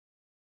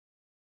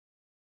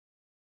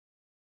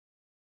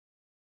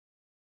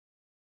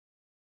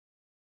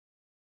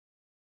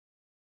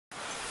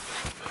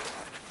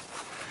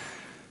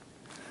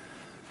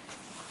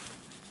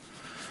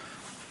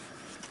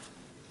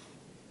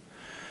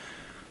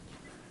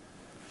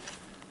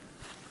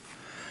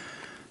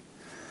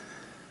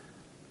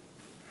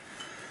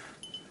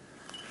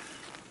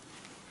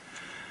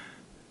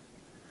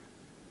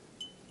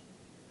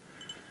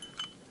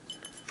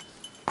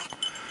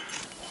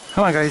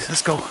Come on, guys,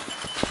 let's go.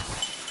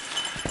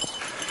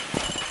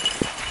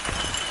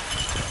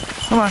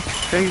 Come on,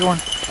 there you going.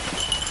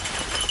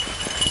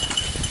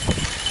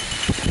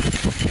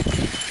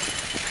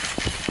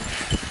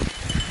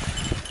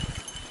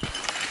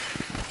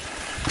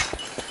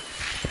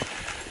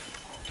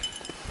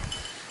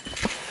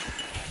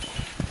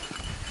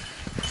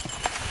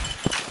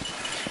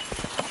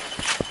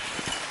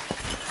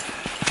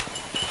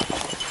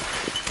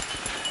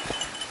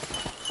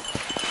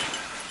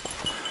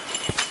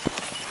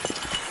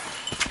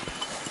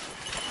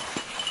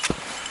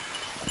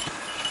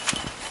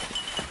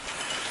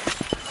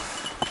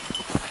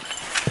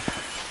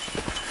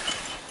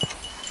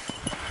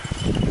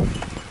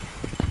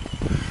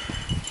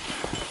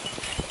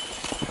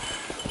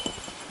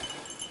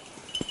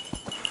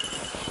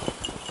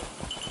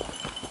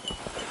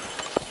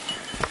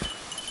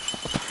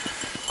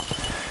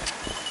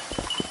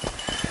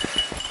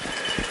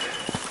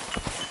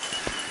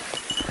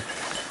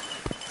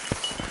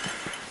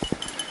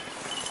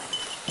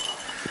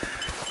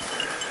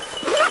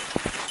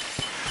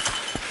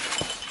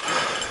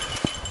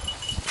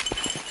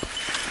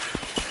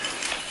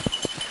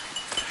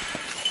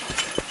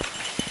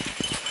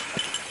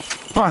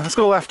 Come on, let's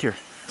go left here.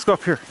 Let's go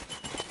up here.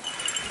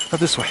 Up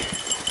this way.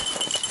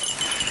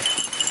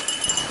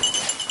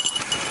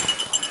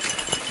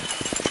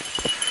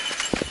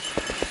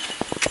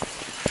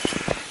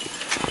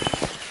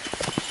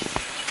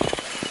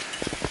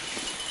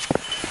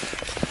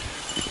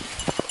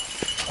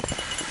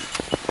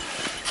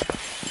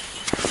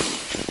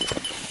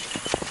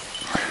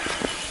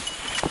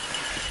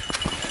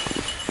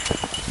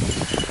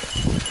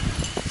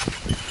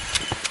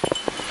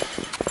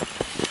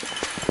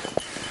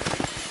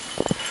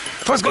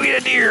 Let's go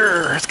get a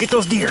deer. Let's get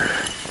those deer.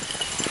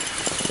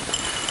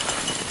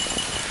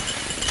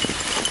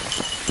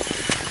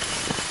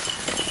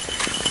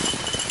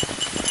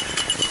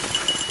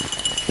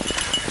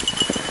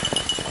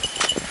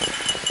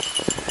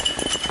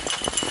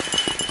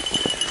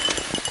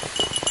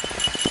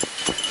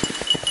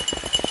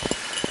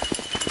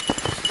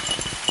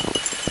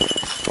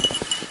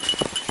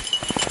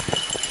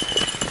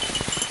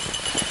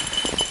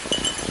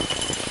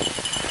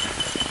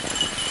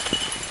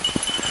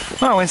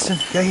 Come on, Winston.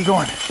 Yeah, keep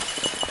going.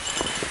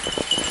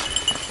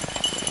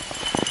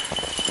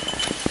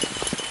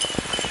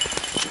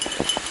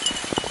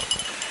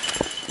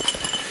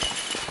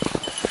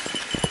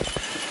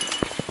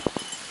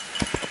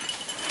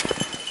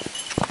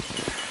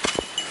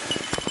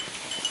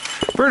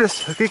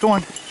 Brutus, let's keep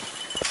going.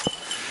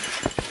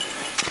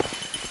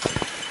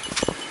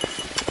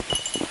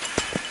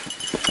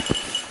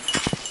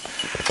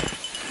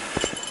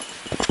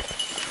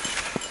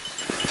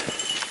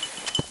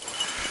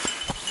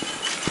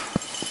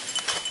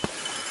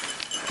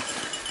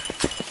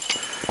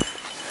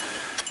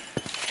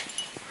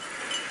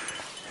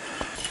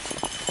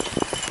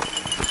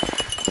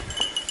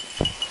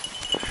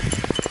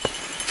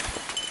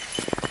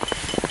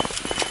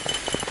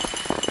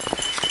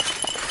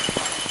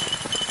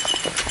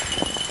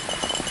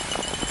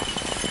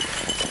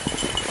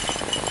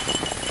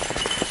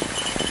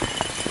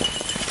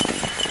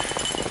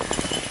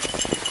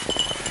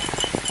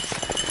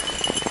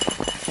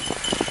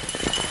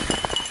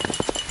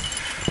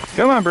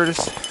 Come on,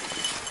 Brutus.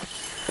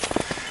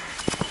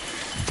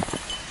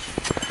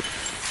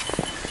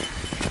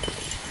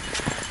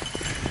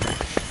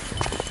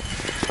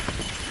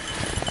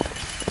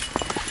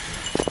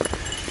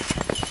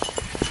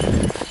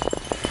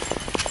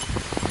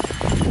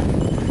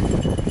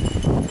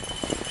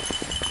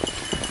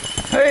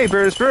 Hey,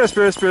 Brutus, Brutus,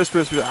 Brutus, Brutus,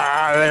 Brutus.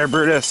 Ah, there,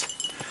 Brutus.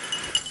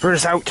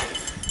 Brutus out.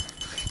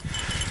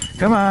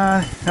 Come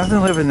on,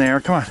 nothing living there.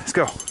 Come on, let's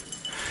go.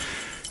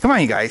 Come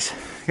on, you guys.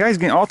 You guys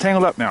getting all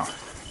tangled up now.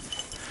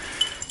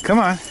 Come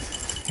on.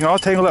 You're all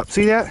tangled up.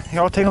 See that?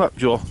 You're all tangled up,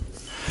 Jewel.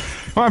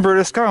 Come on,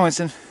 Brutus. Come on,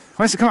 Winston.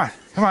 Winston, come on.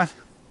 Come on.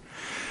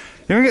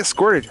 You're gonna get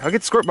squirted. I'll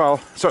get the squirt bottle.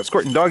 Start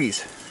squirting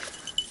doggies.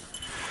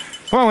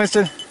 Come on,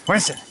 Winston.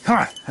 Winston, come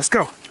on. Let's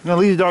go. I'm gonna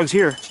leave the dogs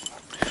here.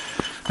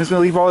 I'm just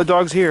gonna leave all the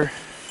dogs here.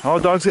 All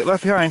the dogs get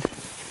left behind.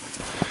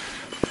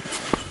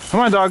 Come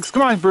on, dogs.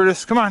 Come on,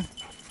 Brutus. Come on.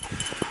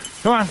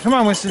 Come on. Come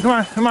on, Winston. Come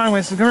on. Come on,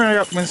 Winston. Come hurry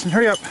up, Winston.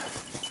 Hurry up.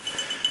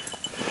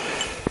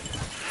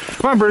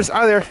 Come on, Brutus,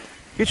 out of there.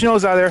 Get your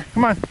nose out of there.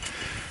 Come on.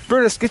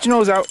 Brutus, get your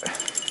nose out.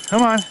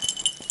 Come on.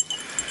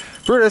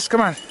 Brutus, come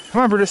on.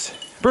 Come on, Brutus.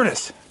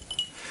 Brutus.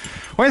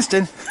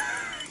 Winston.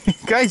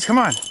 Guys, come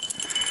on.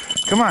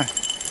 Come on.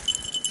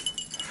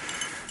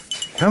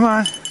 Come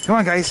on. Come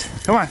on, guys.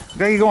 Come on. We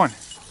gotta get going.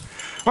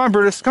 Come on,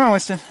 Brutus. Come on,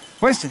 Winston.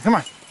 Winston, come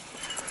on.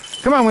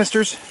 Come on,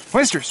 Winsters.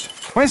 Winsters.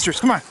 Winsters,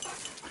 come on.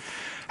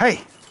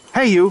 Hey.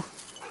 Hey, you.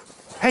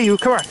 Hey, you.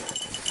 Come on.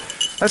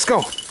 Let's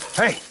go.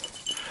 Hey.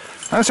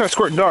 I'm gonna start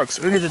squirting dogs.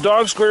 We're gonna get the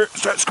dogs squirt,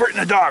 start squirting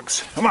the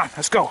dogs. Come on,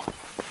 let's go.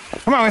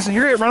 Come on, Winston,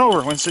 you're gonna get run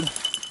over, Winston.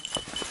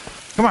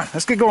 Come on,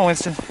 let's get going,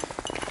 Winston.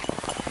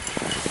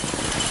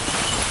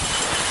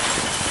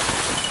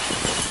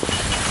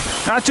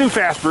 Not too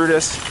fast,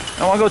 Brutus. I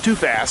don't wanna go too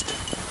fast.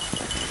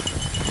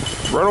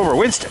 Run over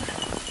Winston.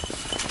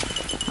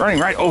 Running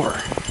right over.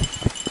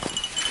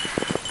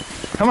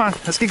 Come on,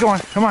 let's get going.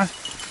 Come on.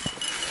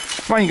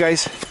 Come on, you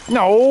guys.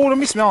 No, don't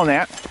be smelling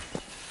that.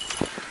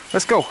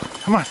 Let's go.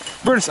 Come on.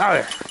 Brutus, out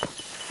of there.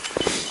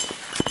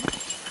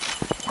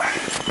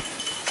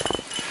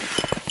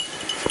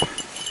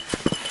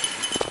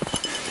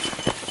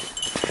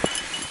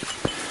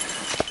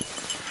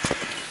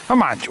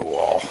 Come on,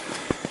 Joel.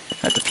 I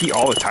have to pee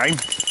all the time.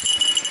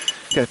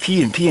 Gotta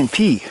pee and pee and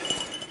pee.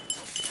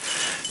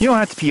 You don't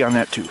have to pee on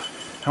that too.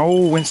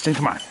 Oh, Winston,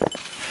 come on.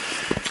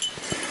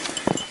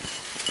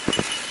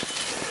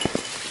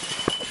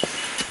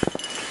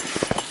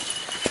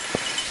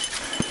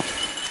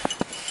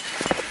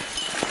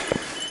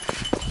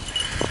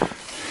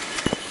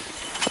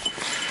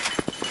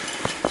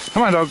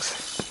 Come on, dogs.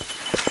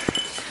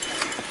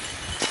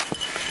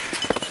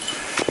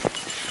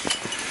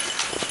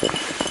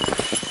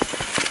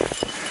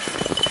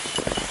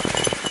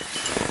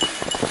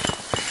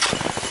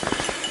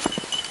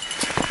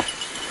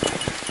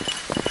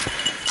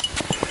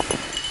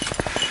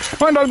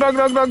 Come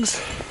on,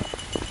 dogs.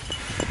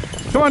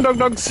 Come on,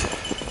 dogs.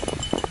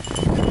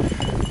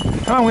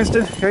 Come on,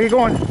 Winston. Here you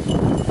going.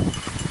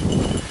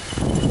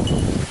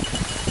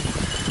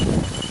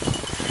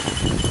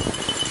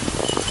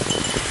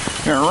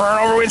 You're gonna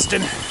run over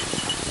Winston.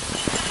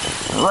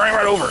 Running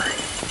right over.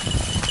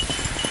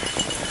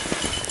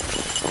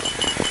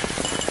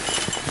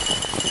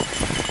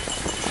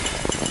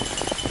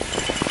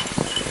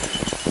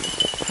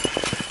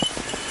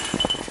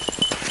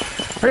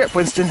 Hurry up,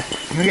 Winston.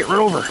 You're gonna get run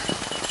over.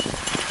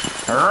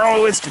 Run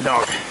over Winston,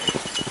 dog.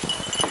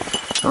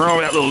 Run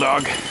over that little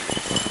dog.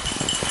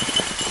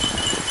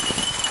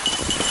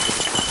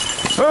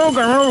 Oh,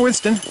 gonna run over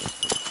Winston.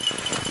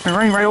 I'm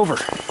running right over.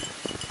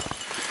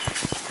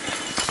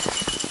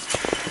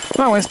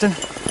 Come on, Winston.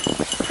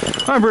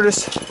 Come on,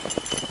 Brutus.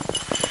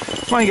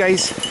 Come on, you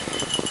guys.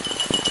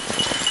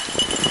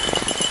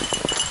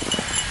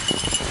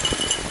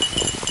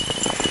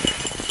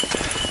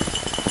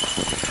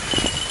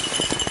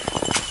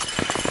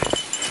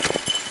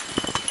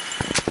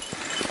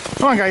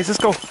 Come on, guys, let's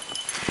go.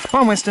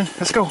 Come on, Winston,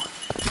 let's go.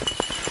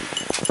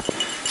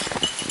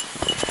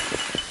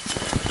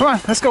 Come on,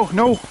 let's go.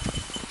 No.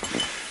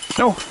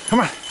 No, come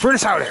on.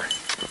 Brutus out there.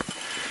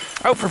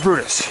 Out for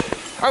Brutus.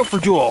 Out for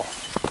Joel.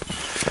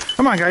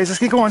 Come on, guys, let's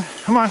get going.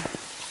 Come on.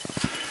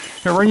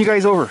 I'm gonna run you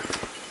guys over.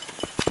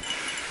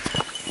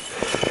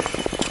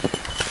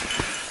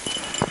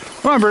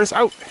 Come on, Brutus,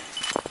 out.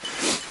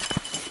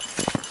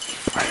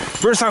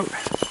 Brutus out.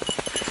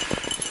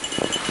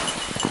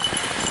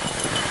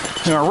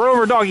 I'm gonna run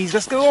over doggies.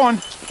 Let's get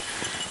going.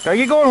 Gotta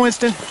get going,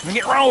 Winston. I'm gonna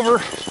get run over.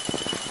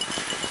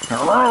 I'm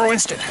gonna run over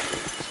Winston.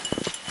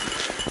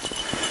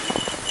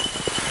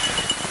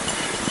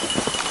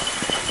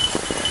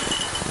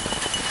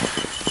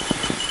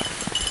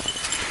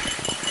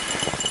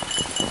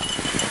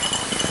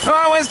 Come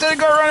on, Winston.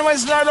 Go run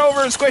Winston out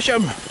over and squish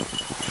him.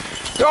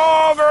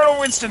 Go, go to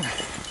Winston.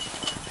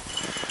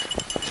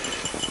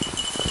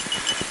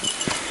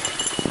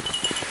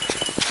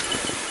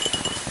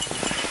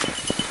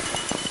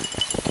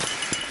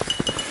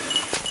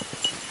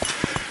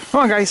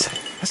 Come on, guys,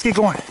 let's get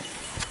going.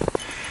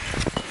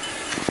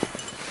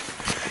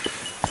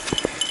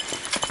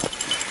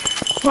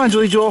 Come on,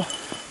 Julie Joel.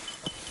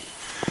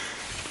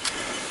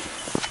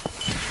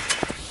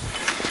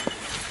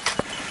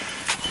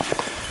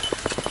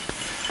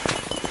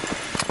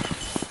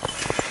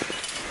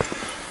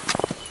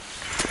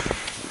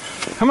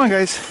 Come on,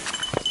 guys.